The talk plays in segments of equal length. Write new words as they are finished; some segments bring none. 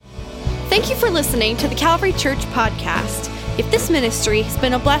Thank you for listening to the Calvary Church podcast. If this ministry has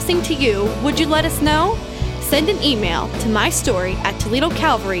been a blessing to you, would you let us know? Send an email to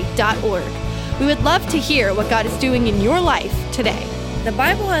mystory@toledocalvary.org. We would love to hear what God is doing in your life today. The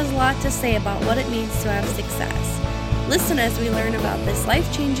Bible has a lot to say about what it means to have success. Listen as we learn about this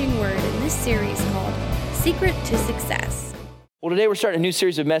life-changing word in this series called Secret to Success. Well, today we're starting a new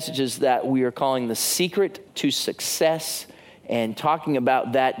series of messages that we are calling The Secret to Success, and talking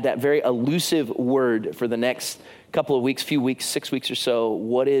about that very elusive word for the next couple of weeks, few weeks, 6 weeks or so.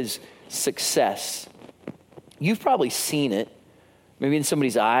 What is success? You've probably seen it, maybe in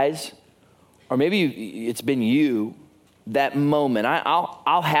somebody's eyes, or maybe it's been you, that moment.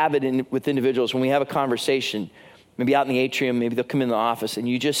 I'll have it with individuals when we have a conversation, maybe out in the atrium, maybe they'll come in the office, and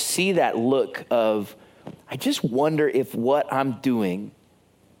you just see that look of, I just wonder if what I'm doing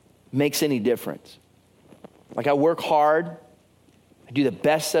makes any difference. Like, I work hard, I do the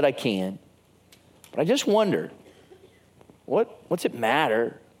best that I can, but I just wonder, what's it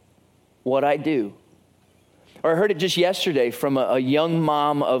matter what I do? Or I heard it just yesterday from a young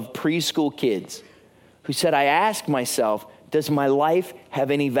mom of preschool kids who said, I ask myself, does my life have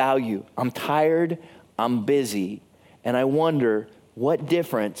any value? I'm tired, I'm busy, and I wonder, what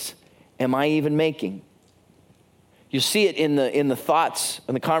difference am I even making? You see it in the thoughts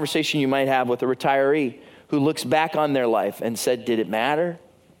and the conversation you might have with a retiree who looks back on their life and said, did it matter?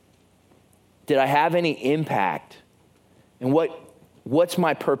 Did I have any impact? And what's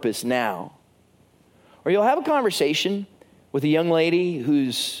my purpose now? Or you'll have a conversation with a young lady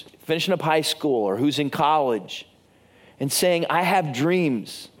who's finishing up high school or who's in college and saying, I have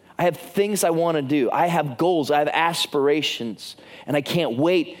dreams. I have things I want to do. I have goals. I have aspirations. And I can't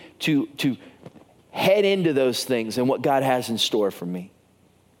wait to head into those things and what God has in store for me.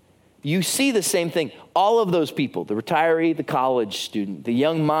 You see the same thing. All of those people, the retiree, the college student, the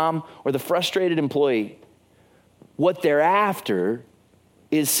young mom, or the frustrated employee, what they're after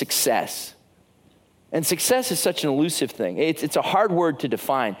is success. And success is such an elusive thing. It's a hard word to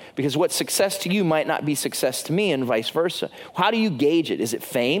define, because what success to you might not be success to me, and vice versa. How do you gauge it? Is it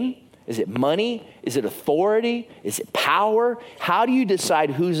fame? Is it money? Is it authority? Is it power? How do you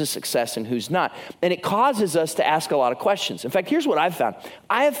decide who's a success and who's not? And it causes us to ask a lot of questions. In fact, here's what I've found.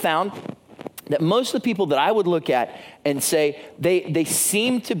 I have found that most of the people that I would look at and say they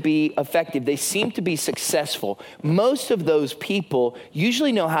seem to be effective, they seem to be successful, most of those people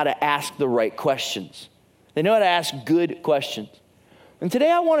usually know how to ask the right questions. They know how to ask good questions. And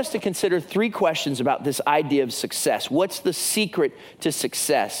today I want us to consider 3 questions about this idea of success. What's the secret to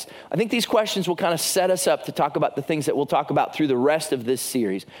success? I think these questions will kind of set us up to talk about the things that we'll talk about through the rest of this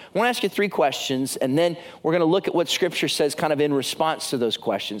series. I want to ask you 3 questions, and then we're going to look at what Scripture says kind of in response to those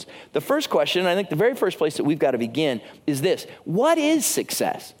questions. The first question, and I think the very first place that we've got to begin, is this. What is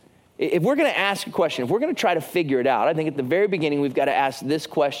success? If we're going to ask a question, if we're going to try to figure it out, I think at the very beginning we've got to ask this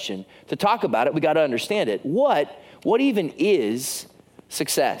question. To talk about it, we've got to understand it. What even is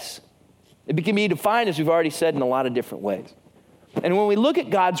success? It can be defined, as we've already said, in a lot of different ways. And when we look at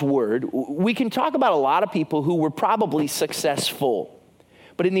God's word, we can talk about a lot of people who were probably successful.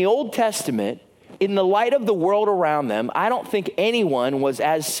 But in the Old Testament, in the light of the world around them, I don't think anyone was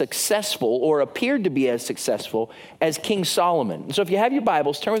as successful or appeared to be as successful as King Solomon. So if you have your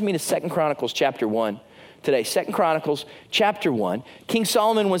Bibles, turn with me to 2 Chronicles chapter 1. Today, 2 Chronicles chapter 1. King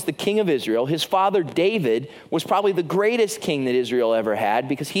Solomon was the king of Israel. His father David was probably the greatest king that Israel ever had,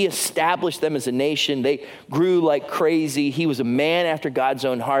 because he established them as a nation. They grew like crazy. He was a man after God's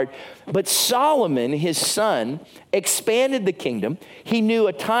own heart. But Solomon, his son, expanded the kingdom. He knew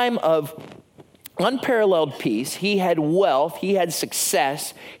a time of unparalleled peace. He had wealth, he had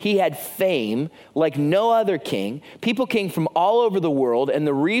success, he had fame like no other king. People came from all over the world, and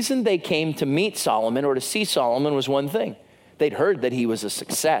the reason they came to meet Solomon or to see Solomon was one thing. They'd heard that he was a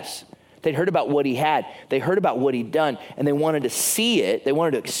success. They'd heard about what he had. They heard about what he'd done, and they wanted to see it. They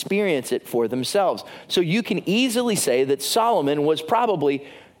wanted to experience it for themselves. So you can easily say that Solomon was probably,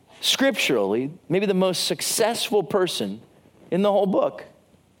 scripturally, maybe the most successful person in the whole book.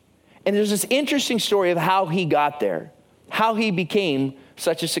 And there's this interesting story of how he got there, how he became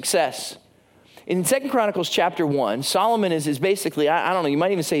such a success. In 2 Chronicles chapter 1, Solomon is basically, I don't know, you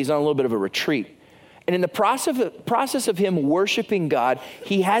might even say he's on a little bit of a retreat. And in the process of him worshiping God,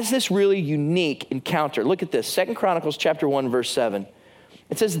 he has this really unique encounter. Look at this, 2 Chronicles chapter 1, verse 7.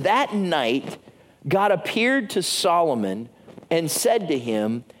 It says, that night, God appeared to Solomon and said to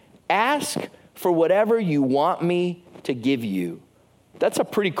him, ask for whatever you want me to give you. That's a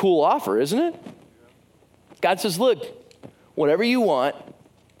pretty cool offer, isn't it? God says, look, whatever you want,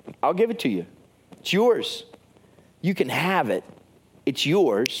 I'll give it to you. It's yours. You can have it. It's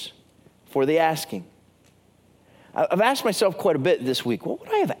yours for the asking. I've asked myself quite a bit this week, what would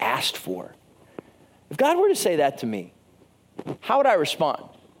I have asked for? If God were to say that to me, how would I respond?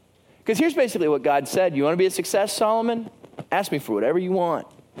 Because here's basically what God said. You want to be a success, Solomon? Ask me for whatever you want.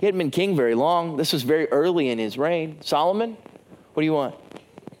 He hadn't been king very long. This was very early in his reign. Solomon, what do you want?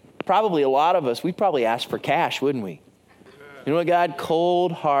 Probably a lot of us, we'd probably ask for cash, wouldn't we? You know what, God?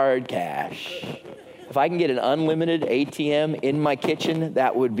 Cold, hard cash. If I can get an unlimited ATM in my kitchen,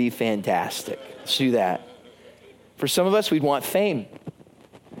 that would be fantastic. Let's do that. For some of us, we'd want fame.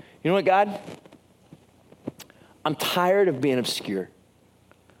 You know what, God? I'm tired of being obscure.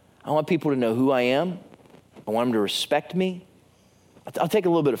 I want people to know who I am. I want them to respect me. I'll take a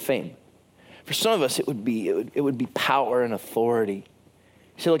little bit of fame. For some of us, it would be power and authority.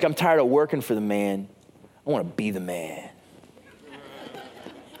 You say, look, I'm tired of working for the man. I want to be the man.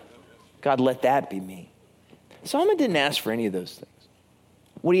 God, let that be me. Solomon didn't ask for any of those things.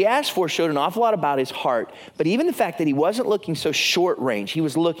 What he asked for showed an awful lot about his heart, but even the fact that he wasn't looking so short range, he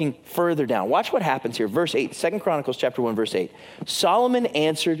was looking further down. Watch what happens here. Verse 8, 2 Chronicles chapter 1, verse 8. Solomon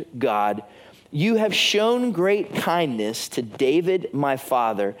answered God, you have shown great kindness to David, my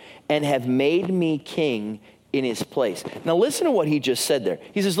father, and have made me king in his place. Now listen to what he just said there.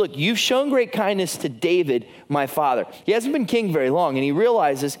 He says, look, you've shown great kindness to David, my father. He hasn't been king very long, and he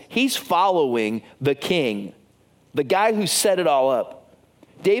realizes he's following the king, the guy who set it all up.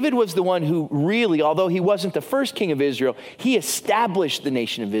 David was the one who really, although he wasn't the first king of Israel, he established the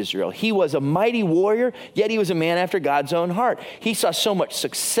nation of Israel. He was a mighty warrior, yet he was a man after God's own heart. He saw so much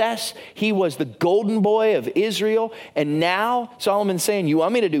success. He was the golden boy of Israel. And now Solomon's saying, you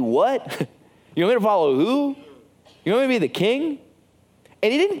want me to do what? You want me to follow who? You want me to be the king?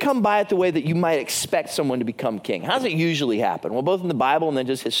 And he didn't come by it the way that you might expect someone to become king. How does it usually happen? Well, both in the Bible and then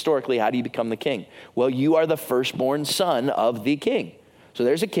just historically, how do you become the king? Well, you are the firstborn son of the king. So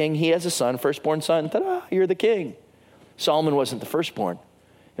there's a king, he has a son, firstborn son, ta-da, you're the king. Solomon wasn't the firstborn.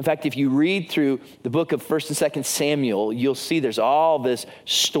 In fact, if you read through the book of 1st and 2nd Samuel, you'll see there's all this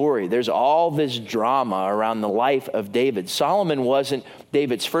story, there's all this drama around the life of David. Solomon wasn't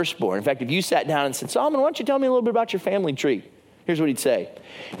David's firstborn. In fact, if you sat down and said, Solomon, why don't you tell me a little bit about your family tree? Here's what he'd say.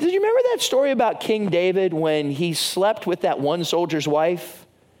 He said, you remember that story about King David when he slept with that one soldier's wife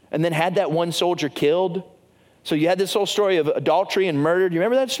and then had that one soldier killed? So you had this whole story of adultery and murder. Do you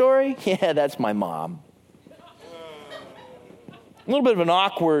remember that story? Yeah, that's my mom. A little bit of an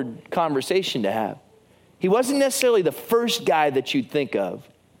awkward conversation to have. He wasn't necessarily the first guy that you'd think of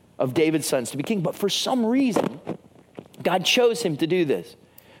David's sons to be king, but for some reason, God chose him to do this.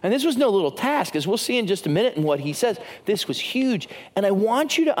 And this was no little task, as we'll see in just a minute in what he says. This was huge. And I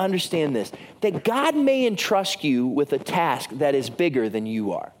want you to understand this, that God may entrust you with a task that is bigger than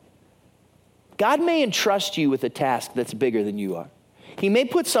you are. God may entrust you with a task that's bigger than you are. He may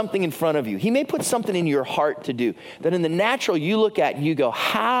put something in front of you. He may put something in your heart to do that in the natural you look at and you go,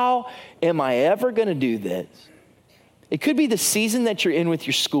 how am I ever going to do this? It could be the season that you're in with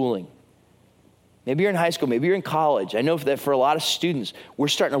your schooling. Maybe you're in high school, maybe you're in college. I know that for a lot of students, we're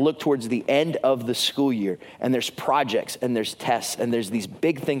starting to look towards the end of the school year, and there's projects and there's tests and there's these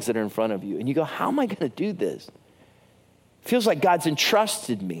big things that are in front of you. And you go, how am I going to do this? It feels like God's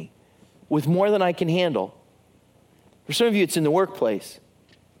entrusted me with more than I can handle. For some of you, it's in the workplace.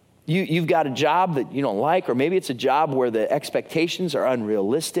 You've got a job that you don't like, or maybe it's a job where the expectations are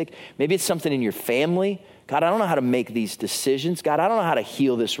unrealistic. Maybe it's something in your family. God, I don't know how to make these decisions. God, I don't know how to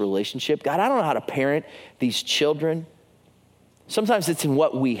heal this relationship. God, I don't know how to parent these children. Sometimes it's in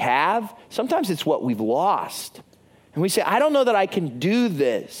what we have. Sometimes it's what we've lost. And we say, I don't know that I can do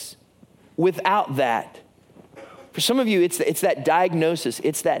this without that. For some of you, it's that diagnosis,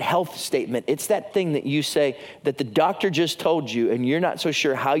 it's that health statement, it's that thing that you say that the doctor just told you and you're not so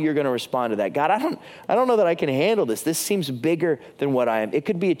sure how you're going to respond to that. God, I don't know that I can handle this. This seems bigger than what I am. It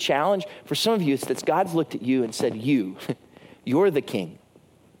could be a challenge. For some of you, it's that God's looked at you and said, you're the king.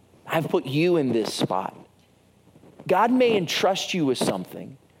 I've put you in this spot. God may entrust you with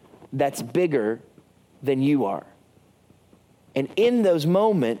something that's bigger than you are. And in those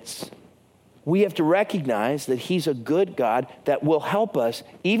moments, we have to recognize that he's a good God that will help us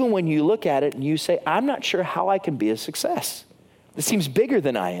even when you look at it and you say, I'm not sure how I can be a success. This seems bigger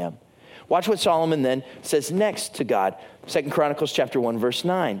than I am. Watch what Solomon then says next to God. 2 Chronicles chapter 1, verse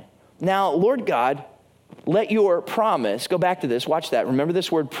 9. Now, Lord God, let your promise, go back to this, watch that. Remember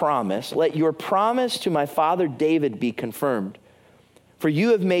this word promise. Let your promise to my father David be confirmed. For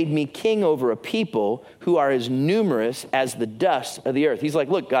you have made me king over a people who are as numerous as the dust of the earth. He's like,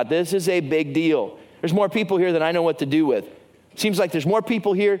 look, God, this is a big deal. There's more people here than I know what to do with. Seems like there's more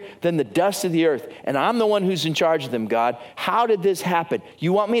people here than the dust of the earth, and I'm the one who's in charge of them, God. How did this happen?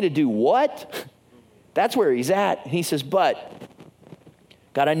 You want me to do what? That's where he's at. He says, but,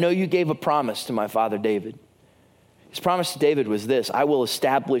 God, I know you gave a promise to my father David. His promise to David was this: I will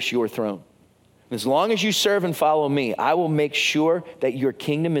establish your throne. As long as you serve and follow me, I will make sure that your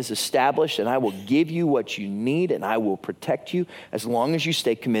kingdom is established, and I will give you what you need, and I will protect you as long as you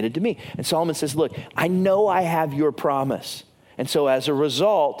stay committed to me. And Solomon says, look, I know I have your promise. And so as a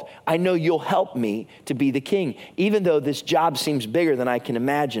result, I know you'll help me to be the king, even though this job seems bigger than I can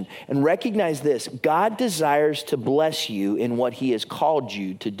imagine. And recognize this: God desires to bless you in what he has called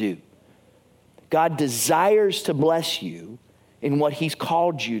you to do. God desires to bless you in what he's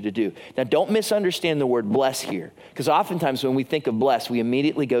called you to do. Now, don't misunderstand the word bless here, because oftentimes when we think of bless, we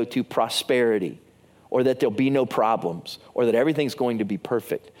immediately go to prosperity, or that there'll be no problems, or that everything's going to be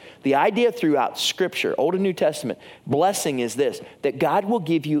perfect. The idea throughout Scripture, Old and New Testament, blessing is this: that God will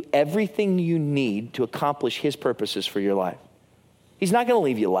give you everything you need to accomplish his purposes for your life. He's not going to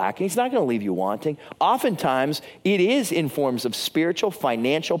leave you lacking. He's not going to leave you wanting. Oftentimes, it is in forms of spiritual,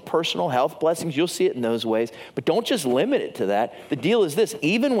 financial, personal health blessings. You'll see it in those ways. But don't just limit it to that. The deal is this: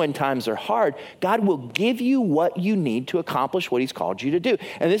 even when times are hard, God will give you what you need to accomplish what he's called you to do.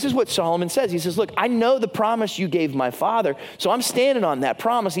 And this is what Solomon says. He says, look, I know the promise you gave my father, so I'm standing on that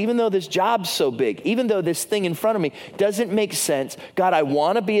promise, even though this job's so big, even though this thing in front of me doesn't make sense. God, I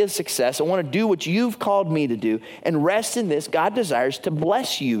want to be a success. I want to do what you've called me to do, and rest in this. God desires to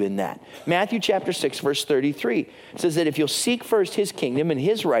bless you in that. Matthew chapter 6, verse 33 says that if you'll seek first his kingdom and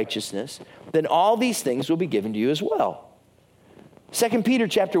his righteousness, then all these things will be given to you as well. 2 Peter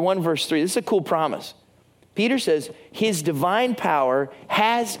chapter 1, verse 3, this is a cool promise. Peter says, his divine power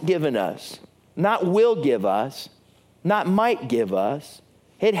has given us, not will give us, not might give us.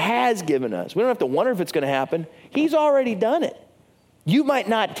 It has given us. We don't have to wonder if it's going to happen. He's already done it. You might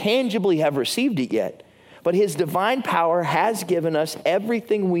not tangibly have received it yet, but his divine power has given us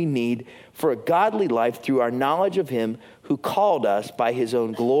everything we need for a godly life through our knowledge of him who called us by his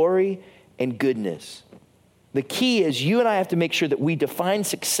own glory and goodness. The key is you and I have to make sure that we define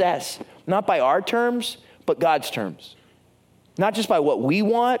success, not by our terms, but God's terms. Not just by what we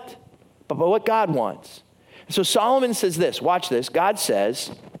want, but by what God wants. So Solomon says this, watch this. God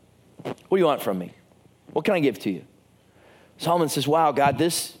says, what do you want from me? What can I give to you? Solomon says, wow, God,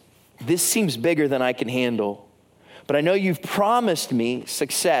 this seems bigger than I can handle, but I know you've promised me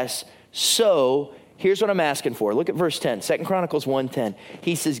success, so here's what I'm asking for. Look at verse 10, 2 Chronicles 1:10.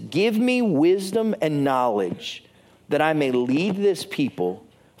 He says, give me wisdom and knowledge that I may lead this people,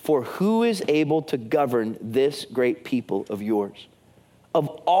 for who is able to govern this great people of yours? Of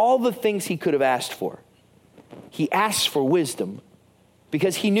all the things he could have asked for, he asked for wisdom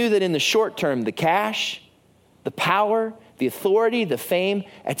because he knew that in the short term, the cash, the power, the authority, the fame,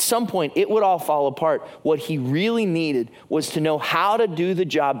 at some point it would all fall apart. What he really needed was to know how to do the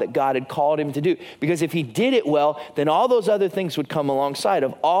job that God had called him to do. Because if he did it well, then all those other things would come alongside.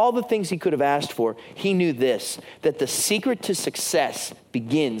 Of all the things he could have asked for, he knew this, that the secret to success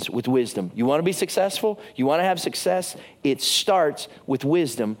begins with wisdom. You want to be successful? You want to have success? It starts with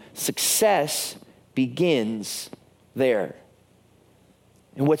wisdom. Success begins there.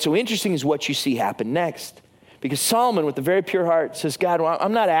 And what's so interesting is what you see happen next. Because Solomon, with a very pure heart, says, God, well,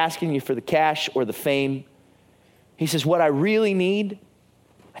 I'm not asking you for the cash or the fame. He says, what I really need,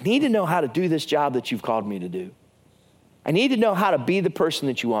 I need to know how to do this job that you've called me to do. I need to know how to be the person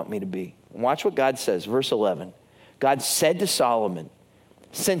that you want me to be. And watch what God says, verse 11. God said to Solomon,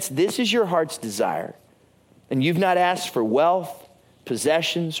 since this is your heart's desire, and you've not asked for wealth,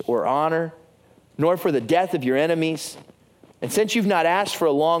 possessions, or honor, nor for the death of your enemies, and since you've not asked for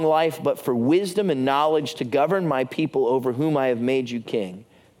a long life, but for wisdom and knowledge to govern my people over whom I have made you king,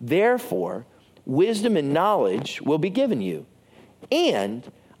 therefore, wisdom and knowledge will be given you. And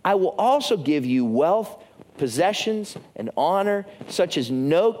I will also give you wealth, possessions, and honor, such as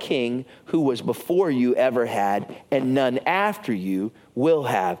no king who was before you ever had, and none after you will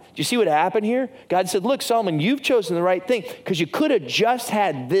have. Do you see what happened here? God said, look, Solomon, you've chosen the right thing, because you could have just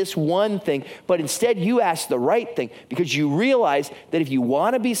had this one thing, but instead you asked the right thing, because you realize that if you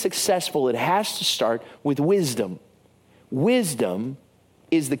want to be successful, it has to start with wisdom. Wisdom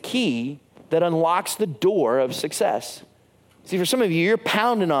is the key that unlocks the door of success. See, for some of you, you're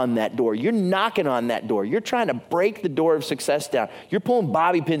pounding on that door. You're knocking on that door. You're trying to break the door of success down. You're pulling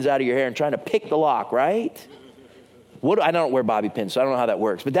bobby pins out of your hair and trying to pick the lock, right? I don't wear bobby pins, so I don't know how that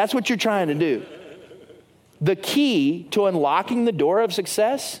works. But that's what you're trying to do. The key to unlocking the door of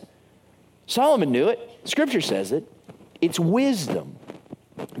success, Solomon knew it. Scripture says it. It's wisdom.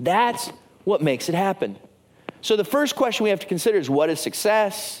 That's what makes it happen. So the first question we have to consider is, what is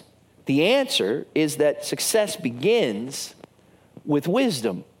success? The answer is that success begins with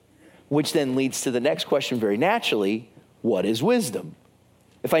wisdom, which then leads to the next question very naturally: what is wisdom?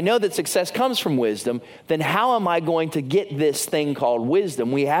 If I know that success comes from wisdom, then how am I going to get this thing called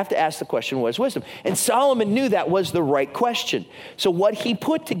wisdom? We have to ask the question, what is wisdom? And Solomon knew that was the right question. So what he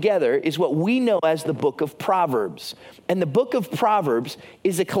put together is what we know as the book of Proverbs. And the book of Proverbs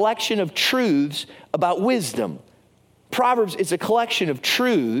is a collection of truths about wisdom. Proverbs is a collection of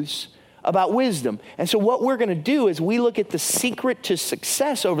truths about wisdom. And so what we're going to do is we look at the secret to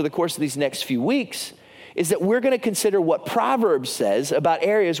success over the course of these next few weeks, is that we're going to consider what Proverbs says about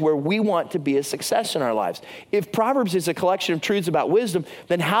areas where we want to be a success in our lives. If Proverbs is a collection of truths about wisdom,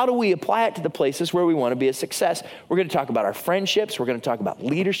 then how do we apply it to the places where we want to be a success? We're going to talk about our friendships. We're going to talk about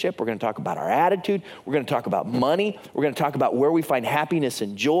leadership. We're going to talk about our attitude. We're going to talk about money. We're going to talk about where we find happiness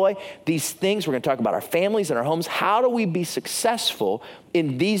and joy. These things, we're going to talk about our families and our homes. How do we be successful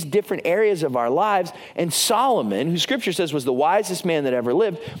in these different areas of our lives? And Solomon, who Scripture says was the wisest man that ever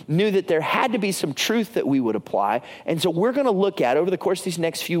lived, knew that there had to be some truth that we would apply. And so we're going to look at, over the course of these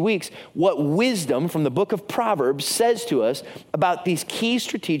next few weeks, what wisdom from the book of Proverbs says to us about these key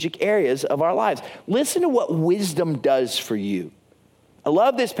strategic areas of our lives. Listen to what wisdom does for you. I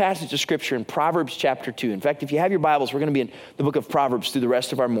love this passage of Scripture in Proverbs chapter 2. In fact, if you have your Bibles, we're going to be in the book of Proverbs through the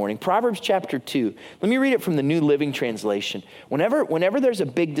rest of our morning. Proverbs chapter 2. Let me read it from the New Living Translation. Whenever there's a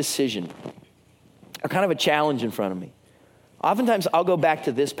big decision or kind of a challenge in front of me, oftentimes I'll go back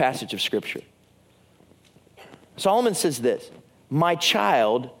to this passage of Scripture. Solomon says this: "My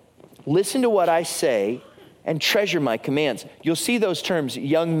child, listen to what I say and treasure my commands." You'll see those terms,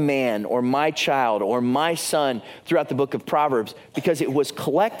 young man or my child or my son, throughout the book of Proverbs, because it was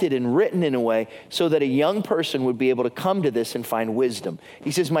collected and written in a way so that a young person would be able to come to this and find wisdom.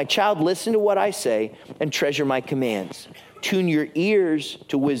 He says, "My child, listen to what I say and treasure my commands. Tune your ears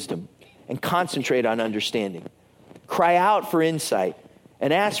to wisdom and concentrate on understanding. Cry out for insight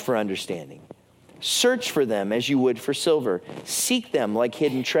and ask for understanding. Search for them as you would for silver. Seek them like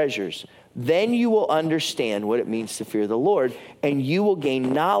hidden treasures. Then you will understand what it means to fear the Lord, and you will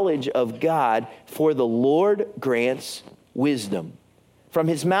gain knowledge of God, for the Lord grants wisdom. From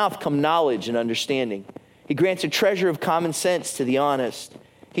his mouth come knowledge and understanding. He grants a treasure of common sense to the honest.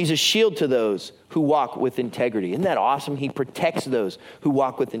 He's a shield to those who walk with integrity." Isn't that awesome? He protects those who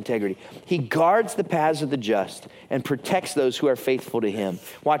walk with integrity. He guards the paths of the just and protects those who are faithful to him.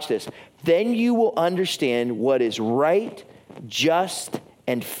 Watch this. "Then you will understand what is right, just,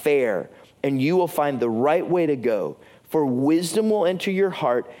 and fair, and you will find the right way to go. For wisdom will enter your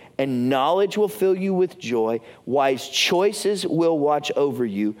heart, and knowledge will fill you with joy. Wise choices will watch over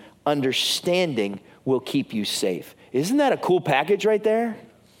you. Understanding will keep you safe." Isn't that a cool package right there?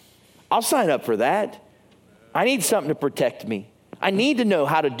 I'll sign up for that. I need something to protect me. I need to know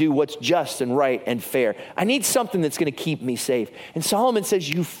how to do what's just and right and fair. I need something that's going to keep me safe. And Solomon says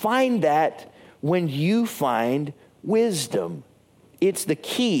you find that when you find wisdom. It's the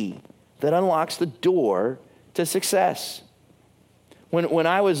key that unlocks the door to success. When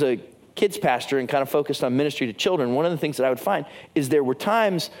I was a kids pastor and kind of focused on ministry to children, one of the things that I would find is there were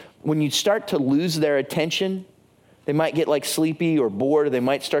times when you start to lose their attention. They might get like sleepy or bored, or they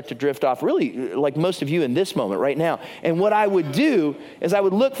might start to drift off, really like most of you in this moment right now. And what I would do is I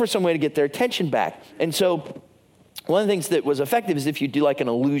would look for some way to get their attention back. And so one of the things that was effective is if you do like an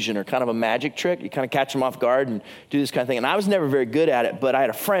illusion or kind of a magic trick, you kind of catch them off guard and do this kind of thing. And I was never very good at it, but I had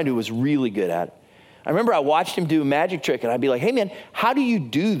a friend who was really good at it. I remember I watched him do a magic trick, and I'd be like, "Hey man, how do you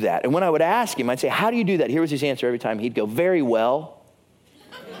do that?" And when I would ask him, I'd say, "How do you do that?" Here was his answer every time. He'd go, "Very well."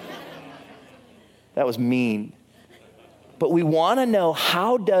 That was mean. But we want to know,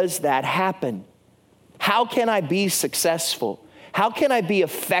 how does that happen? How can I be successful? How can I be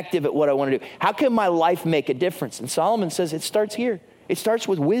effective at what I want to do? How can my life make a difference? And Solomon says it starts here. It starts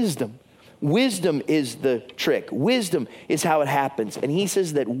with wisdom. Wisdom is the trick. Wisdom is how it happens. And he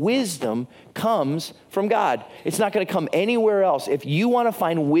says that wisdom comes from God. It's not going to come anywhere else. If you want to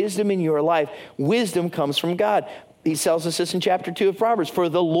find wisdom in your life, wisdom comes from God. He tells us this in chapter 2 of Proverbs. "For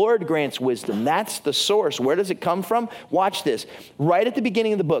the Lord grants wisdom." That's the source. Where does it come from? Watch this. Right at the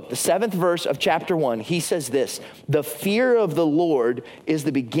beginning of the book, the 7th verse of chapter 1, he says this: "The fear of the Lord is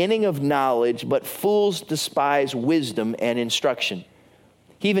the beginning of knowledge, but fools despise wisdom and instruction."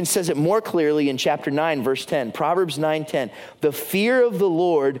 He even says it more clearly in chapter 9, verse 10, Proverbs 9:10. "The fear of the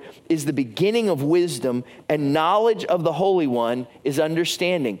Lord is the beginning of wisdom, and knowledge of the Holy One is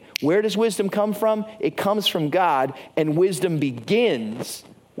understanding." Where does wisdom come from? It comes from God, and wisdom begins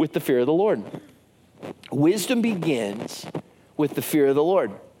with the fear of the Lord. Wisdom begins with the fear of the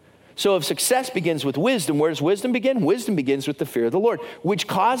Lord. So if success begins with wisdom, where does wisdom begin? Wisdom begins with the fear of the Lord, which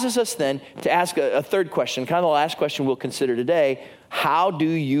causes us then to ask a third question, kind of the last question we'll consider today. How do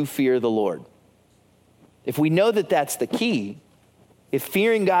you fear the Lord? If we know that that's the key, if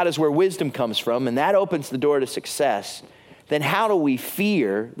fearing God is where wisdom comes from, and that opens the door to success, then how do we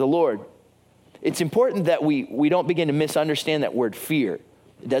fear the Lord? It's important that we don't begin to misunderstand that word fear.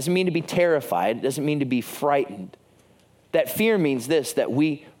 It doesn't mean to be terrified. It doesn't mean to be frightened. That fear means this, that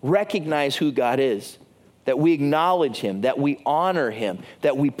we recognize who God is, that we acknowledge him, that we honor him,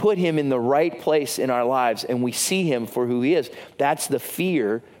 that we put him in the right place in our lives and we see him for who he is. That's the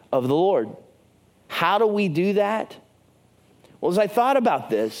fear of the Lord. How do we do that? Well, as I thought about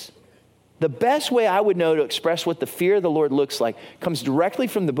this, the best way I would know to express what the fear of the Lord looks like comes directly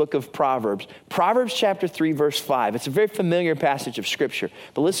from the book of Proverbs. Proverbs chapter 3, verse 5. It's a very familiar passage of Scripture.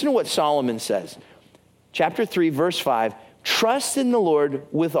 But listen to what Solomon says. Chapter 3, verse 5. Trust in the Lord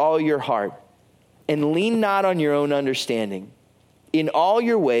with all your heart and lean not on your own understanding. In all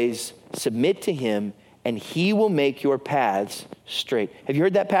your ways, submit to him, and he will make your paths straight. Have you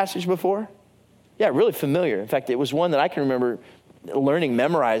heard that passage before? Yeah, really familiar. In fact, it was one that I can remember learning,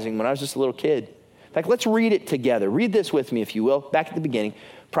 memorizing when I was just a little kid. In fact, let's read it together. Read this with me, if you will, back at the beginning.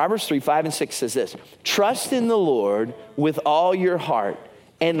 Proverbs 3, 5, and 6 says this. Trust in the Lord with all your heart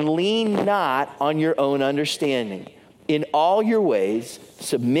and lean not on your own understanding. In all your ways,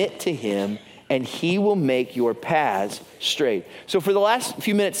 submit to him, and he will make your paths straight. So for the last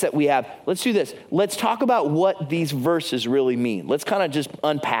few minutes that we have, let's do this. Let's talk about what these verses really mean. Let's kind of just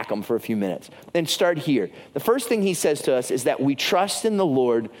unpack them for a few minutes and start here. The first thing he says to us is that we trust in the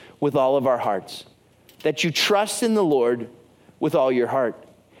Lord with all of our hearts. That you trust in the Lord with all your heart.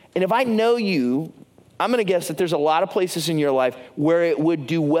 And if I know you, I'm going to guess that there's a lot of places in your life where it would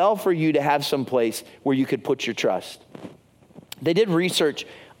do well for you to have some place where you could put your trust. They did research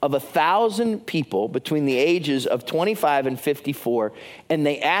of 1,000 people between the ages of 25 and 54, and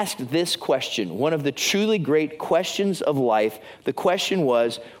they asked this question, one of the truly great questions of life. The question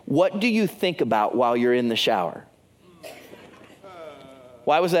was, what do you think about while you're in the shower?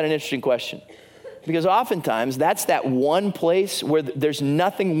 Why was that an interesting question? Because oftentimes, that's that one place where there's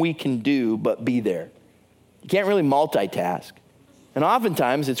nothing we can do but be there. You can't really multitask. And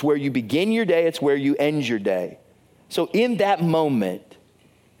oftentimes, it's where you begin your day, it's where you end your day. So in that moment,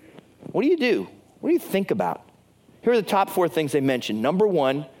 what do you do? What do you think about? Here are the top 4 things they mentioned. Number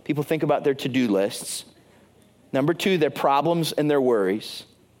 1, people think about their to-do lists. Number 2, their problems and their worries.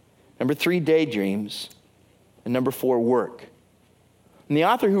 Number 3, daydreams. And number 4, work. And the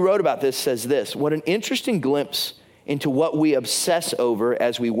author who wrote about this says this, what an interesting glimpse into what we obsess over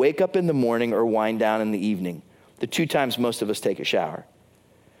as we wake up in the morning or wind down in the evening, the 2 times most of us take a shower.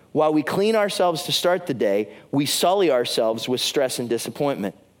 While we clean ourselves to start the day, we sully ourselves with stress and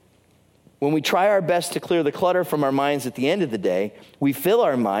disappointment. When we try our best to clear the clutter from our minds at the end of the day, we fill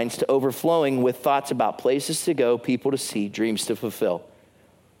our minds to overflowing with thoughts about places to go, people to see, dreams to fulfill.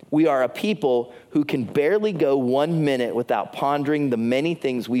 We are a people who can barely go 1 minute without pondering the many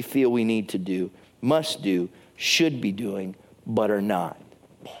things we feel we need to do, must do, should be doing, but are not.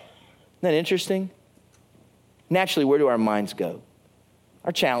 Isn't that interesting? Naturally, where do our minds go?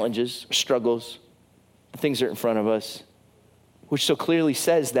 Our challenges, our struggles, the things that are in front of us, which so clearly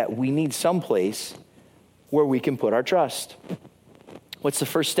says that we need some place where we can put our trust. What's the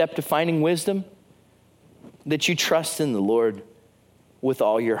first step to finding wisdom? That you trust in the Lord with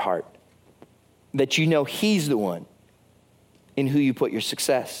all your heart. That you know he's the one in who you put your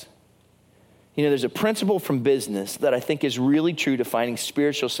success. You know, there's a principle from business that I think is really true to finding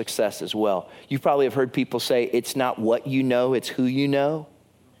spiritual success as well. You probably have heard people say, it's not what you know, it's who you know.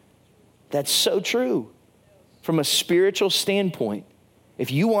 That's so true. From a spiritual standpoint,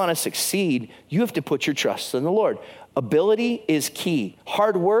 if you want to succeed, you have to put your trust in the Lord. Ability is key.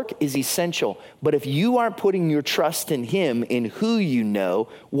 Hard work is essential. But if you aren't putting your trust in him, in who you know,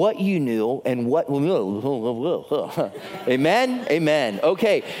 what you knew, and what... Amen? Amen.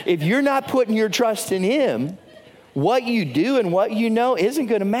 Okay, if you're not putting your trust in him, what you do and what you know isn't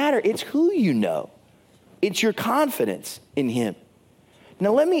going to matter. It's who you know. It's your confidence in him.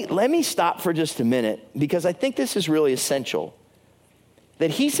 Now, let me stop for just a minute, because I think this is really essential.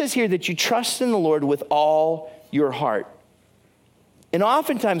 That he says here that you trust in the Lord with all your heart. And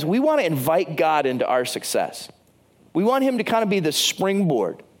oftentimes, we want to invite God into our success. We want him to kind of be the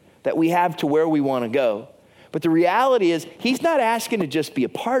springboard that we have to where we want to go. But the reality is, he's not asking to just be a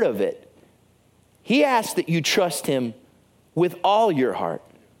part of it. He asks that you trust him with all your heart.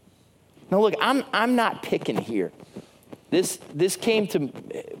 Now, look, I'm not picking here. This came to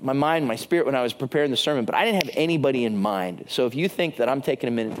my mind, my spirit when I was preparing the sermon, but I didn't have anybody in mind. So if you think that I'm taking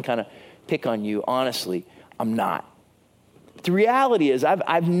a minute to kind of pick on you, honestly, I'm not. The reality is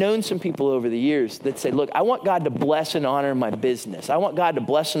I've known some people over the years that say, look, I want God to bless and honor my business. I want God to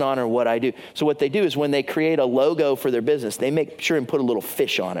bless and honor what I do. So what they do is when they create a logo for their business, they make sure and put a little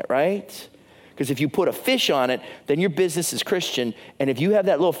fish on it, right? Because if you put a fish on it, then your business is Christian. And if you have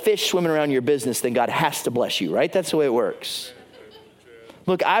that little fish swimming around your business, then God has to bless you, right? That's the way it works.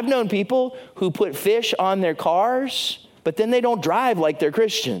 Look, I've known people who put fish on their cars, but then they don't drive like they're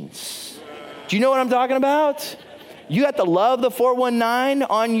Christians. Do you know what I'm talking about? You got the love, the 419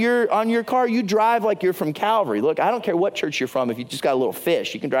 on your car. You drive like you're from Calvary. Look, I don't care what church you're from. If you just got a little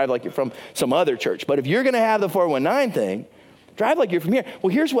fish, you can drive like you're from some other church. But if you're going to have the 419 thing, drive like you're from here.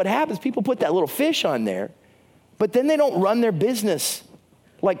 Well, here's what happens. People put that little fish on there, but then they don't run their business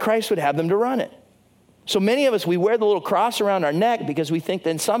like Christ would have them to run it. So many of us, we wear the little cross around our neck because we think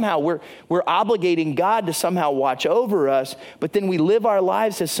then somehow we're obligating God to somehow watch over us, but then we live our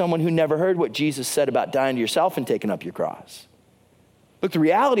lives as someone who never heard what Jesus said about dying to yourself and taking up your cross. Look, the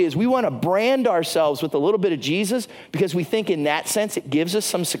reality is we want to brand ourselves with a little bit of Jesus because we think in that sense it gives us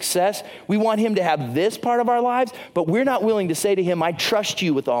some success. We want him to have this part of our lives, but we're not willing to say to him, I trust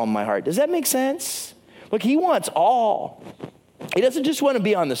you with all my heart. Does that make sense? Look, he wants all. He doesn't just want to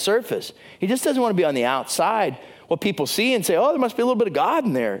be on the surface. He just doesn't want to be on the outside, what people see and say, oh, there must be a little bit of God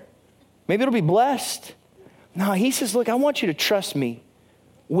in there. Maybe it'll be blessed. No, he says, look, I want you to trust me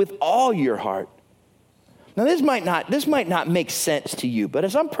with all your heart. Now, this might not make sense to you, but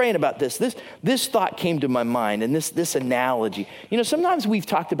as I'm praying about this thought came to my mind and this analogy. You know, sometimes we've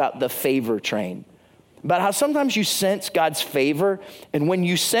talked about the favor train, about how sometimes you sense God's favor, and when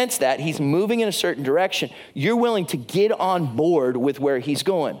you sense that he's moving in a certain direction, you're willing to get on board with where he's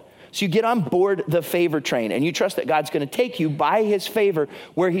going. So you get on board the favor train, and you trust that God's going to take you by his favor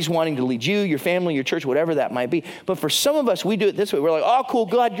where he's wanting to lead you, your family, your church, whatever that might be. But for some of us, we do it this way. We're like, oh, cool,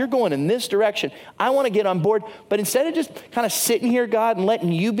 God, you're going in this direction. I want to get on board. But instead of just kind of sitting here, God, and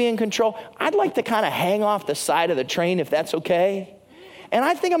letting you be in control, I'd like to kind of hang off the side of the train if that's okay. And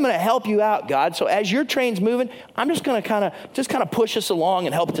I think I'm going to help you out, God. So as your train's moving, I'm just going to kind of push us along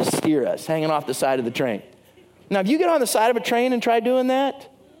and help to steer us, hanging off the side of the train. Now, if you get on the side of a train and try doing that,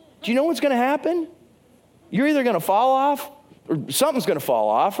 do you know what's going to happen? You're either going to fall off or something's going to fall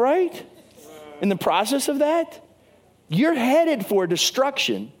off, right? In the process of that, you're headed for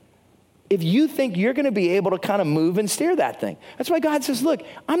destruction if you think you're going to be able to kind of move and steer that thing. That's why God says, look,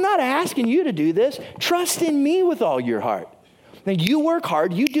 I'm not asking you to do this. Trust in me with all your heart. Now, you work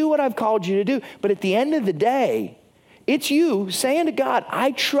hard, you do what I've called you to do, but at the end of the day, it's you saying to God,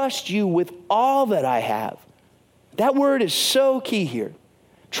 I trust you with all that I have. That word is so key here.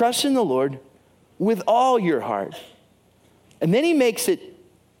 Trust in the Lord with all your heart. And then he makes it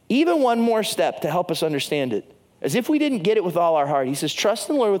even one more step to help us understand it. As if we didn't get it with all our heart. He says, trust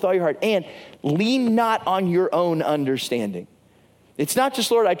in the Lord with all your heart and lean not on your own understanding. It's not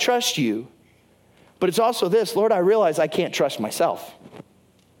just, Lord, I trust you. But it's also this, Lord, I realize I can't trust myself.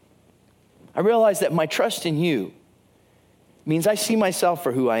 I realize that my trust in you means I see myself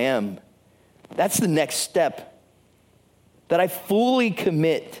for who I am. That's the next step, that I fully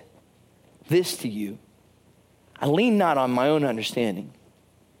commit this to you. I lean not on my own understanding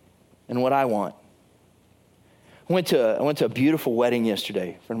and what I want. I went to a beautiful wedding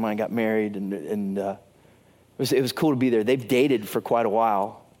yesterday. A friend of mine got married, and it was cool to be there. They've dated for quite a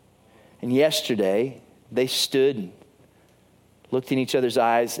while. And yesterday, they stood and looked in each other's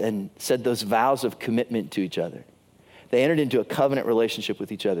eyes and said those vows of commitment to each other. They entered into a covenant relationship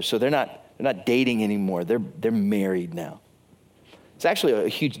with each other. So they're not dating anymore. They're married now. It's actually a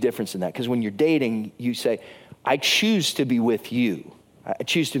huge difference in that, because when you're dating, you say, I choose to be with you. I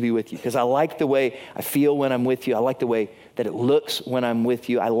choose to be with you because I like the way I feel when I'm with you. I like the way that it looks when I'm with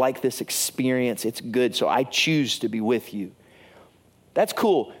you. I like this experience. It's good. So I choose to be with you. That's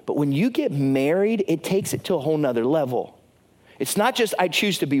cool. But when you get married, it takes it to a whole nother level. It's not just I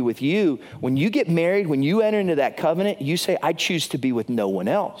choose to be with you. When you get married, when you enter into that covenant, you say, I choose to be with no one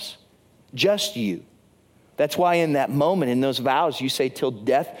else, just you. That's why in that moment, in those vows, you say, till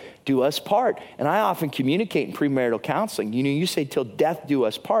death do us part. And I often communicate in premarital counseling. You know, you say, till death do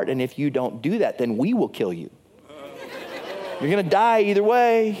us part. And if you don't do that, then we will kill you. You're going to die either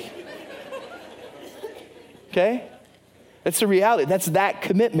way. Okay? That's the reality. That's that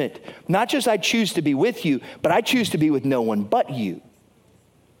commitment. Not just I choose to be with you, but I choose to be with no one but you.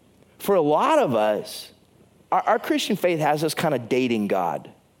 For a lot of us, our Christian faith has us kind of dating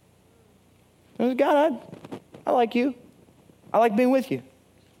God. God, I like you. I like being with you.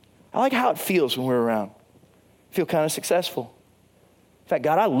 I like how it feels when we're around. feel kind of successful. In fact,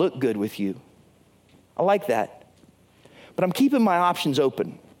 God, I look good with you. I like that. But I'm keeping my options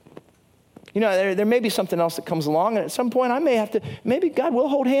open. You know, there may be something else that comes along, and at some point I may have to, maybe God will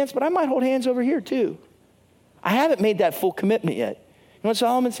hold hands, but I might hold hands over here too. I haven't made that full commitment yet. You know what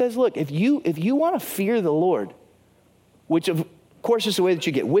Solomon says? Look, if you want to fear the Lord, which of course is the way that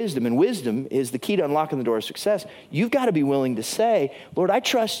you get wisdom, and wisdom is the key to unlocking the door of success, you've got to be willing to say, Lord, I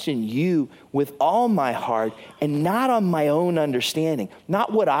trust in you with all my heart and not on my own understanding,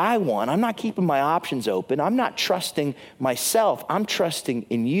 not what I want. I'm not keeping my options open. I'm not trusting myself. I'm trusting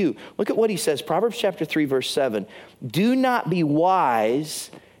in you. Look at what he says, Proverbs chapter 3, verse 7. Do not be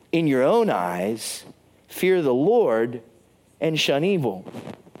wise in your own eyes. Fear the Lord and shun evil.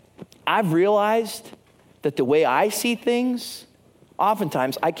 I've realized that the way I see things,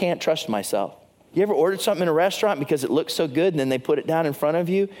 oftentimes I can't trust myself. You ever ordered something in a restaurant because it looks so good and then they put it down in front of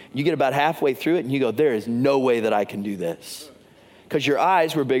you? You get about halfway through it and you go, there is no way that I can do this. Because your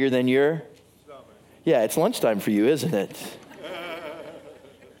eyes were bigger than your... Yeah, it's lunchtime for you, isn't it?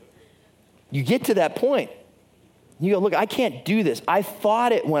 You get to that point. You go, look, I can't do this. I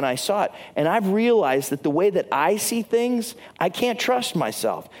thought it when I saw it. And I've realized that the way that I see things, I can't trust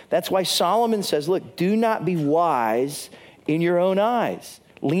myself. That's why Solomon says, look, do not be wise in your own eyes.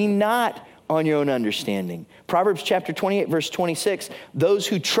 Lean not on your own understanding. Proverbs chapter 28, verse 26, those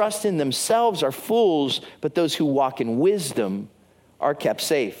who trust in themselves are fools, but those who walk in wisdom are kept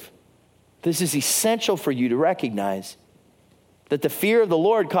safe. This is essential for you to recognize. That the fear of the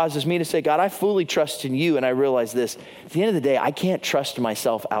Lord causes me to say, God, I fully trust in you. And I realize this, at the end of the day, I can't trust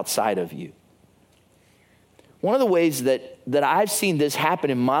myself outside of you. One of the ways that I've seen this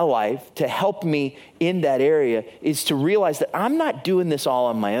happen in my life to help me in that area is to realize that I'm not doing this all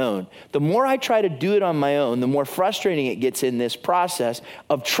on my own. The more I try to do it on my own, the more frustrating it gets in this process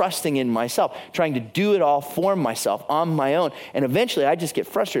of trusting in myself, trying to do it all for myself on my own. And eventually I just get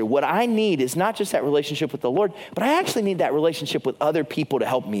frustrated. What I need is not just that relationship with the Lord, but I actually need that relationship with other people to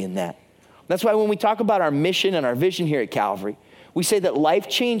help me in that. That's why when we talk about our mission and our vision here at Calvary, we say that life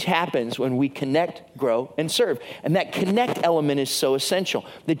change happens when we connect, grow, and serve. And that connect element is so essential,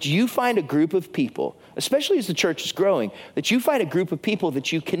 that you find a group of people, especially as the church is growing, that you find a group of people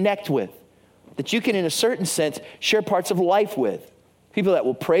that you connect with, that you can, in a certain sense, share parts of life with. People that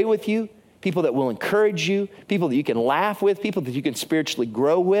will pray with you, people that will encourage you, people that you can laugh with, people that you can spiritually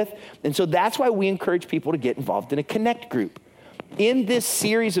grow with. And so that's why we encourage people to get involved in a connect group. In this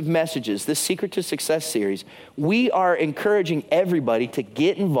series of messages, this Secret to Success series, we are encouraging everybody to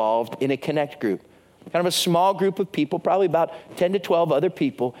get involved in a connect group. Kind of a small group of people, probably about 10 to 12 other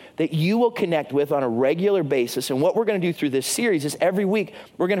people that you will connect with on a regular basis. And what we're going to do through this series is every week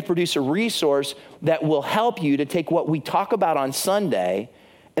we're going to produce a resource that will help you to take what we talk about on Sunday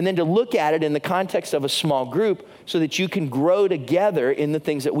and then to look at it in the context of a small group so that you can grow together in the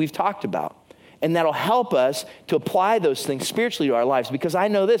things that we've talked about. And that'll help us to apply those things spiritually to our lives. Because I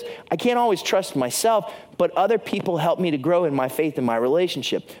know this, I can't always trust myself, but other people help me to grow in my faith and my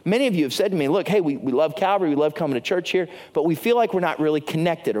relationship. Many of you have said to me, look, hey, we love Calvary, we love coming to church here, but we feel like we're not really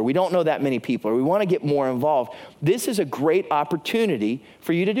connected, or we don't know that many people, or we want to get more involved. This is a great opportunity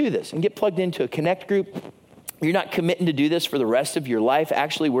for you to do this and get plugged into a connect group. You're not committing to do this for the rest of your life.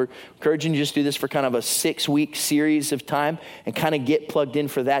 Actually, we're encouraging you to just do this for kind of a 6-week series of time and kind of get plugged in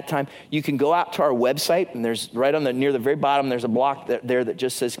for that time. You can go out to our website, and there's right on near the very bottom, there's a block there that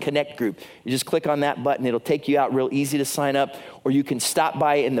just says Connect Group. You just click on that button. It'll take you out real easy to sign up. Or you can stop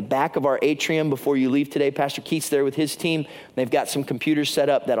by in the back of our atrium before you leave today. Pastor Keith's there with his team. They've got some computers set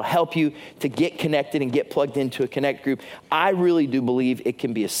up that'll help you to get connected and get plugged into a Connect Group. I really do believe it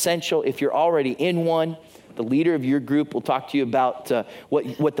can be essential. If you're already in one, the leader of your group will talk to you about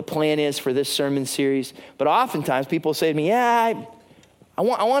what the plan is for this sermon series. But oftentimes people say to me, yeah, I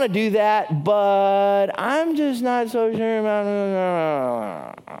want to do that, but I'm just not so sure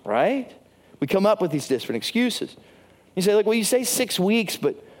about it, right? We come up with these different excuses. You say, look, well, you say 6 weeks,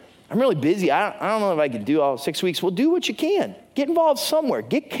 but I'm really busy. I don't know if I can do all 6 weeks. Well, do what you can. Get involved somewhere.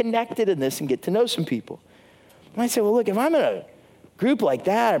 Get connected in this and get to know some people. And I say, well, look, if I'm in a group like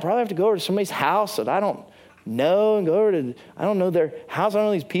that, I probably have to go over to somebody's house that I don't know and go over to, I don't know their house. I don't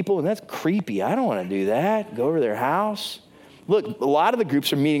know these people, and that's creepy. I don't want to do that. Go over to their house. Look, a lot of the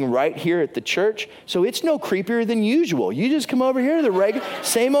groups are meeting right here at the church, so it's no creepier than usual. You just come over here to the regular,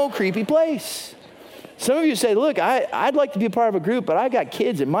 same old creepy place. Some of you say, look, I'd like to be a part of a group, but I got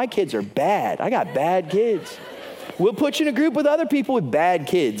kids, and my kids are bad. I got bad kids. We'll put you in a group with other people with bad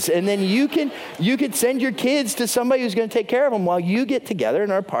kids, and then you can send your kids to somebody who's going to take care of them while you get together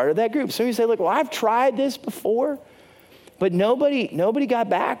and are part of that group. Some of you say, look, well, I've tried this before, But nobody got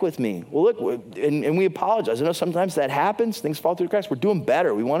back with me. Well, look, and we apologize. I know sometimes that happens. Things fall through the cracks. We're doing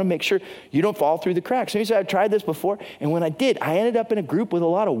better. We want to make sure you don't fall through the cracks. So you said, I've tried this before. And when I did, I ended up in a group with a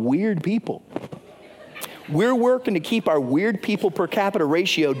lot of weird people. We're working to keep our weird people per capita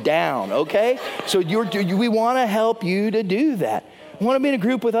ratio down, okay? So we want to help you to do that. I want to be in a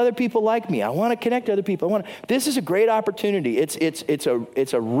group with other people like me. I want to connect to other people. This is a great opportunity. It's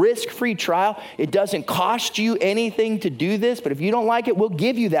a risk-free trial. It doesn't cost you anything to do this, but if you don't like it, we'll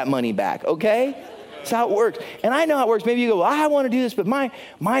give you that money back, okay? That's how it works. And I know how it works. Maybe you go, well, I want to do this, but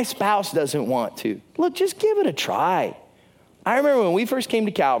my spouse doesn't want to. Look, just give it a try. I remember when we first came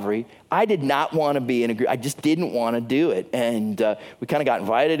to Calvary, I did not want to be in a group. I just didn't want to do it. And we kind of got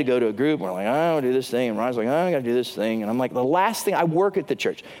invited to go to a group. We're like, I want to do this thing. And Ron's like, I got to do this thing. And I'm like, the last thing, I work at the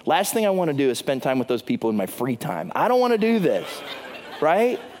church. Last thing I want to do is spend time with those people in my free time. I don't want to do this,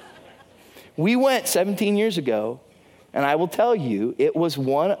 right? We went 17 years ago, and I will tell you, it was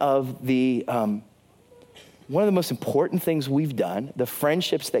one of the most important things we've done, the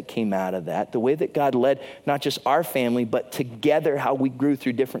friendships that came out of that, the way that God led not just our family, but together how we grew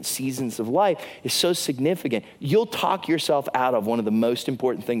through different seasons of life is so significant. You'll talk yourself out of one of the most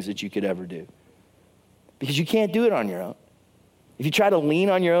important things that you could ever do because you can't do it on your own. If you try to lean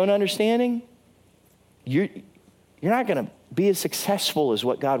on your own understanding, you're not going to be as successful as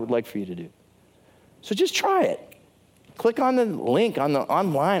what God would like for you to do. So just try it. Click on the link on the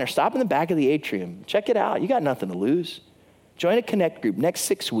online or stop in the back of the atrium. Check it out. You got nothing to lose. Join a Connect group. Next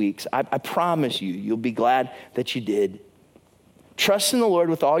 6 weeks, I promise you'll be glad that you did. Trust in the Lord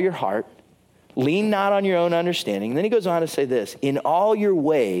with all your heart. Lean not on your own understanding. And then he goes on to say this, in all your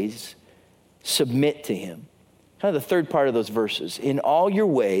ways, submit to him. Kind of the third part of those verses. In all your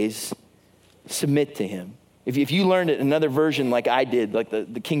ways, submit to him. If you learned it in another version like I did, like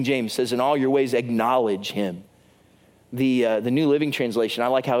the King James says, in all your ways, acknowledge him. The New Living Translation, I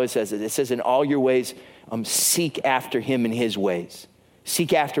like how it says it. It says, in all your ways, seek after him in his ways.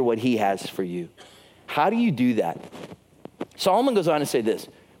 Seek after what he has for you. How do you do that? Solomon goes on to say this.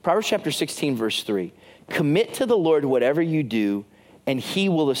 Proverbs chapter 16, verse 3. Commit to the Lord whatever you do, and he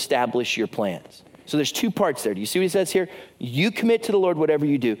will establish your plans. So there's two parts there. Do you see what he says here? You commit to the Lord whatever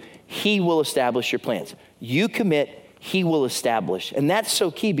you do. He will establish your plans. You commit, he will establish. And that's so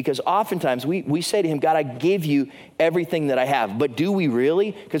key because oftentimes we say to him, God, I give you everything that I have. But do we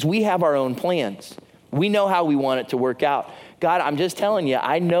really? Because we have our own plans. We know how we want it to work out. God, I'm just telling you,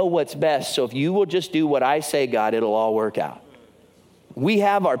 I know what's best. So if you will just do what I say, God, it'll all work out. We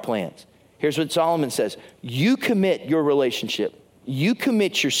have our plans. Here's what Solomon says. You commit your relationship. You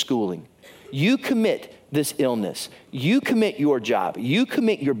commit your schooling. You commit this illness. You commit your job. You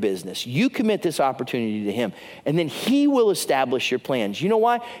commit your business. You commit this opportunity to him. And then he will establish your plans. You know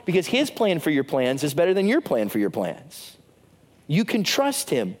why? Because his plan for your plans is better than your plan for your plans. You can trust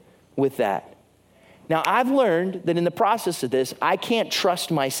him with that. Now, I've learned that in the process of this, I can't trust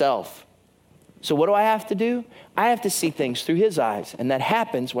myself. So what do I have to do? I have to see things through his eyes. And that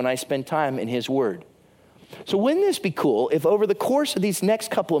happens when I spend time in his word. So wouldn't this be cool if over the course of these next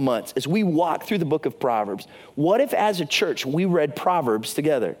couple of months, as we walk through the book of Proverbs, what if as a church we read Proverbs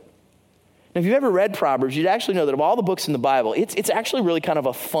together? Now, if you've ever read Proverbs, you'd actually know that of all the books in the Bible, it's actually really kind of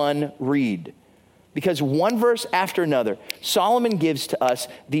a fun read. Because one verse after another, Solomon gives to us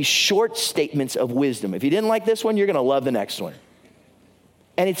these short statements of wisdom. If you didn't like this one, you're going to love the next one.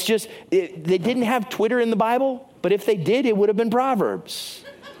 And it's just, they didn't have Twitter in the Bible, but if they did, it would have been Proverbs.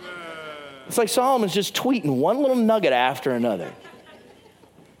 It's like Solomon's just tweeting one little nugget after another.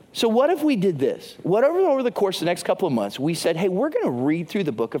 So what if we did this? Whatever over the course of the next couple of months, we said, hey, we're going to read through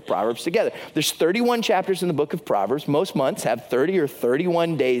the book of Proverbs together. There's 31 chapters in the book of Proverbs. Most months have 30 or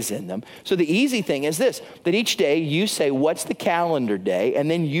 31 days in them. So the easy thing is this, that each day you say, what's the calendar day?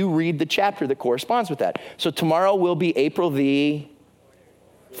 And then you read the chapter that corresponds with that. So tomorrow will be April the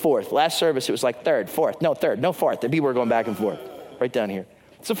 4th. Last service, it was like 3rd, 4th. No, 3rd, no 4th. The people were going back and forth right down here.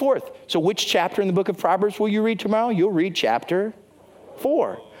 It's the 4th. So which chapter in the book of Proverbs will you read tomorrow? You'll read chapter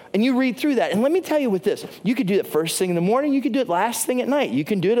 4. And you read through that. And let me tell you with this, you could do it first thing in the morning. You could do it last thing at night. You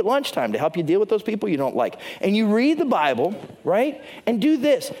can do it at lunchtime to help you deal with those people you don't like. And you read the Bible, right? And do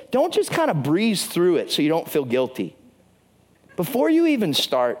this. Don't just kind of breeze through it so you don't feel guilty. Before you even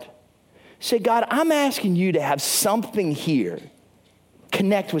start, say, God, I'm asking you to have something here.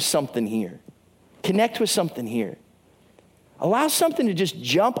 Connect with something here. Connect with something here. Allow something to just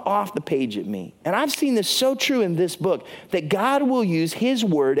jump off the page at me. And I've seen this so true in this book, that God will use his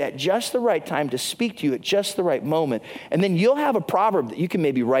word at just the right time to speak to you at just the right moment. And then you'll have a proverb that you can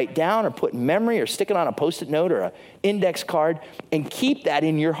maybe write down or put in memory or stick it on a Post-it note or an index card and keep that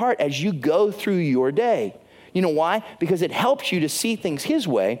in your heart as you go through your day. You know why? Because it helps you to see things his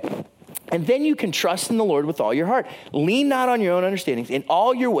way. And then you can trust in the Lord with all your heart. Lean not on your own understandings. In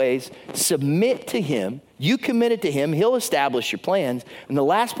all your ways, submit to him. You commit it to him. He'll establish your plans. And the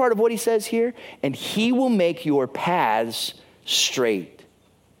last part of what he says here, and he will make your paths straight.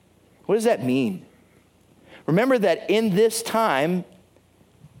 What does that mean? Remember that in this time,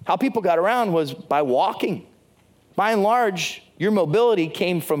 how people got around was by walking. By and large, your mobility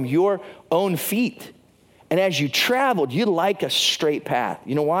came from your own feet. And as you traveled, you like a straight path.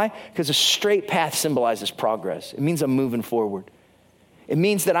 You know why? Because a straight path symbolizes progress. It means I'm moving forward. It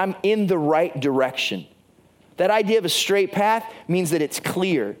means that I'm in the right direction. That idea of a straight path means that it's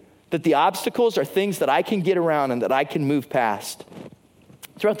clear, that the obstacles are things that I can get around and that I can move past.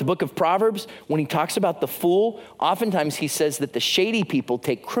 Throughout the book of Proverbs, when he talks about the fool, oftentimes he says that the shady people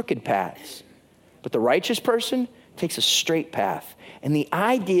take crooked paths, but the righteous person takes a straight path. And the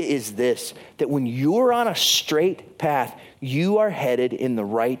idea is this, that when you're on a straight path, you are headed in the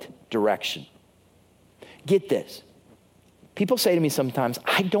right direction. Get this. People say to me sometimes,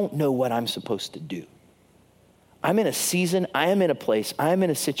 I don't know what I'm supposed to do. I'm in a season, I am in a place, I am in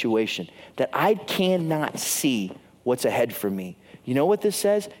a situation that I cannot see what's ahead for me. You know what this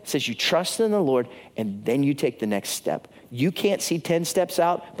says? It says you trust in the Lord and then you take the next step. You can't see 10 steps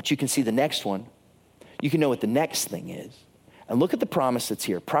out, but you can see the next one. You can know what the next thing is. And look at the promise that's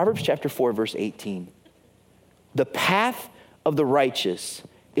here. Proverbs chapter 4, verse 18. The path of the righteous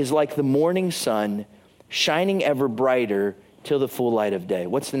is like the morning sun, shining ever brighter till the full light of day.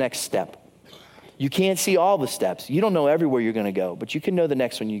 What's the next step? You can't see all the steps. You don't know everywhere you're going to go, but you can know the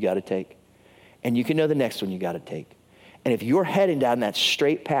next one you got to take. And you can know the next one you got to take. And if you're heading down that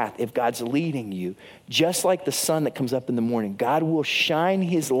straight path, if God's leading you, just like the sun that comes up in the morning, God will shine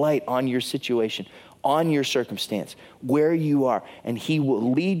his light on your situation, on your circumstance, where you are, and he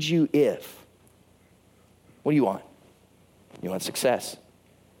will lead you if. What do you want? You want success.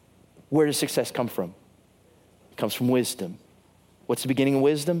 Where does success come from? It comes from wisdom. What's the beginning of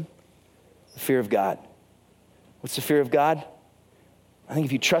wisdom? The fear of God. What's the fear of God? I think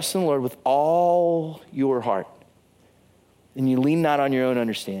if you trust in the Lord with all your heart, and you lean not on your own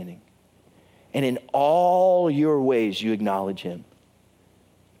understanding, and in all your ways you acknowledge him,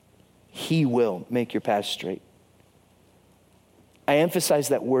 he will make your path straight. I emphasize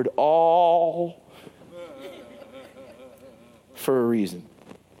that word all for a reason.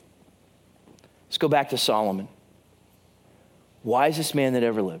 Let's go back to Solomon. Wisest man that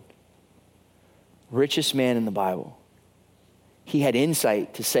ever lived. Richest man in the Bible. He had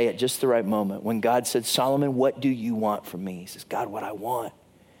insight to say at just the right moment. When God said, Solomon, what do you want from me? He says, God, what I want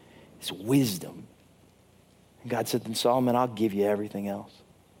is wisdom. And God said, then Solomon, I'll give you everything else.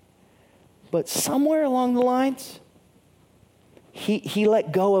 But somewhere along the lines, he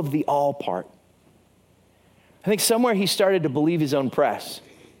let go of the all part. I think somewhere he started to believe his own press.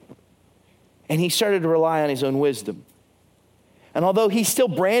 And he started to rely on his own wisdom. And although he still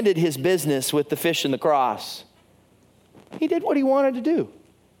branded his business with the fish and the cross, he did what he wanted to do.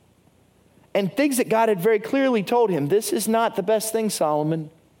 And things that God had very clearly told him, this is not the best thing, Solomon.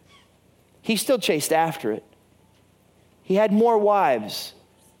 He still chased after it. He had more wives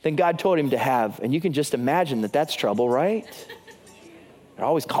than God told him to have. And you can just imagine that that's trouble, right? They're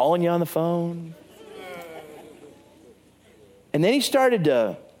always calling you on the phone. And then he started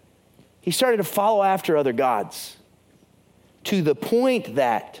to follow after other gods, to the point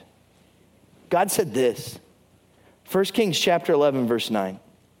that God said this, 1 Kings chapter 11, verse 9.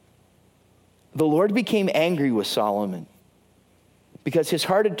 The Lord became angry with Solomon because his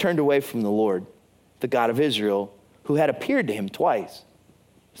heart had turned away from the Lord, the God of Israel, who had appeared to him twice.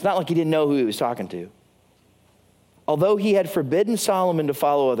 It's not like he didn't know who he was talking to. Although he had forbidden Solomon to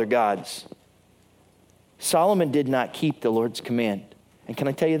follow other gods, Solomon did not keep the Lord's command. And can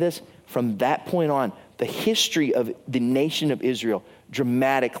I tell you this? From that point on, the history of the nation of Israel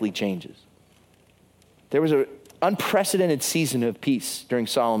dramatically changes. There was an unprecedented season of peace during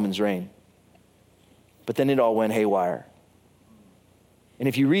Solomon's reign. But then it all went haywire. And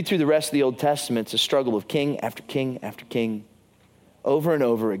if you read through the rest of the Old Testament, it's a struggle of king after king after king, over and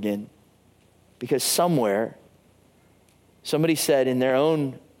over again. Because somewhere, somebody said in their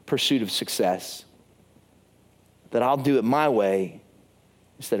own pursuit of success that I'll do it my way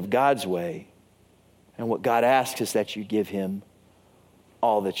instead of God's way. And what God asks is that you give him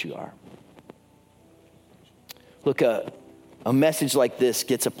all that you are. Look, a message like this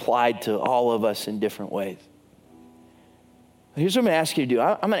gets applied to all of us in different ways. Here's what I'm going to ask you to do.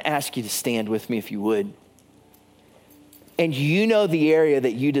 I'm going to ask you to stand with me if you would. And you know the area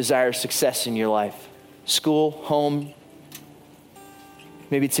that you desire success in your life. School, home,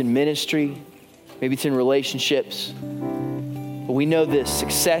 maybe it's in ministry, Maybe it's in relationships. But we know this,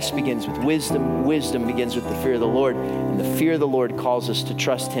 success begins with wisdom. Wisdom begins with the fear of the Lord. And the fear of the Lord calls us to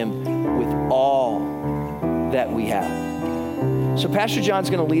trust him with all that we have. So Pastor John's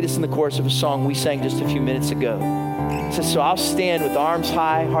going to lead us in the chorus of a song we sang just a few minutes ago. It says, so I'll stand with arms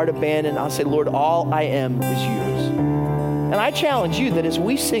high, heart abandoned. I'll say, Lord, all I am is yours. And I challenge you that as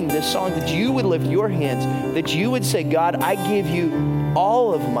we sing this song, that you would lift your hands, that you would say, God, I give you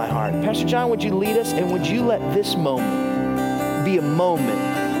all of my heart. Pastor John, would you lead us? And would you let this moment be a moment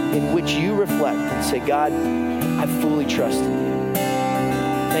in which you reflect and say, God, I fully trust in you.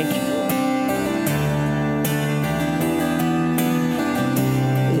 Thank you, Lord.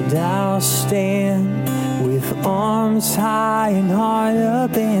 And I'll stand with arms high and heart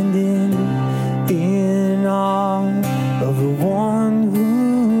abandoned in awe of the one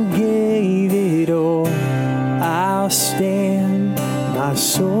who gave it all. I'll stand, my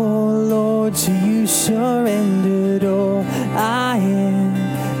soul, Lord, to you surrendered. All I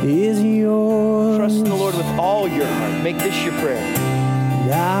am is yours. Trust in the Lord with all your heart. Make this your prayer.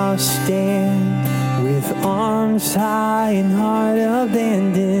 And I'll stand with arms high and heart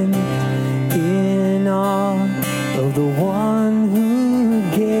abandoned in awe of the one who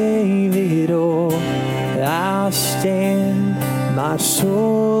gave it all. I'll stand, my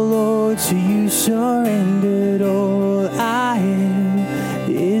soul, Lord, to you surrendered. All I am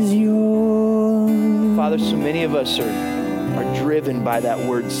is yours. Father, so many of us are driven by that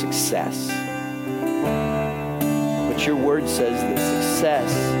word success. But your word says that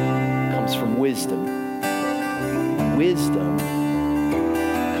success comes from wisdom. Wisdom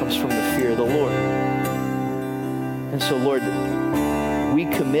comes from the fear of the Lord. And so, Lord, we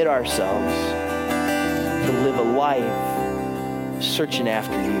commit ourselves to live a life searching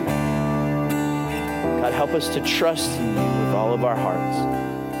after you. God, help us to trust in you with all of our hearts.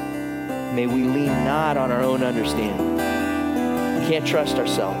 May we lean not on our own understanding. We can't trust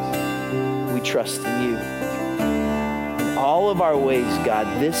ourselves. We trust in you. In all of our ways, God,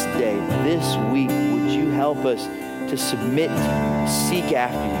 this day, this week, would you help us to submit, seek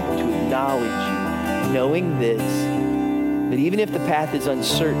after you, to acknowledge you, knowing this, that even if the path is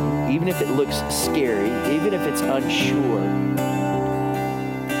uncertain, even if it looks scary, even if it's unsure,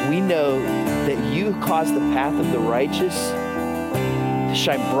 we know that you cause the path of the righteous to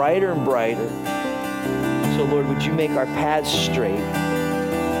shine brighter and brighter. So, Lord, would you make our paths straight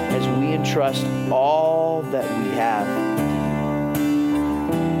as we entrust all that we have.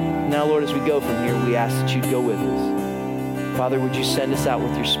 Now, Lord, as we go from here, we ask that you'd go with us. Father, would you send us out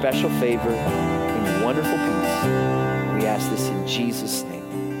with your special favor and your wonderful peace? We ask this in Jesus' name.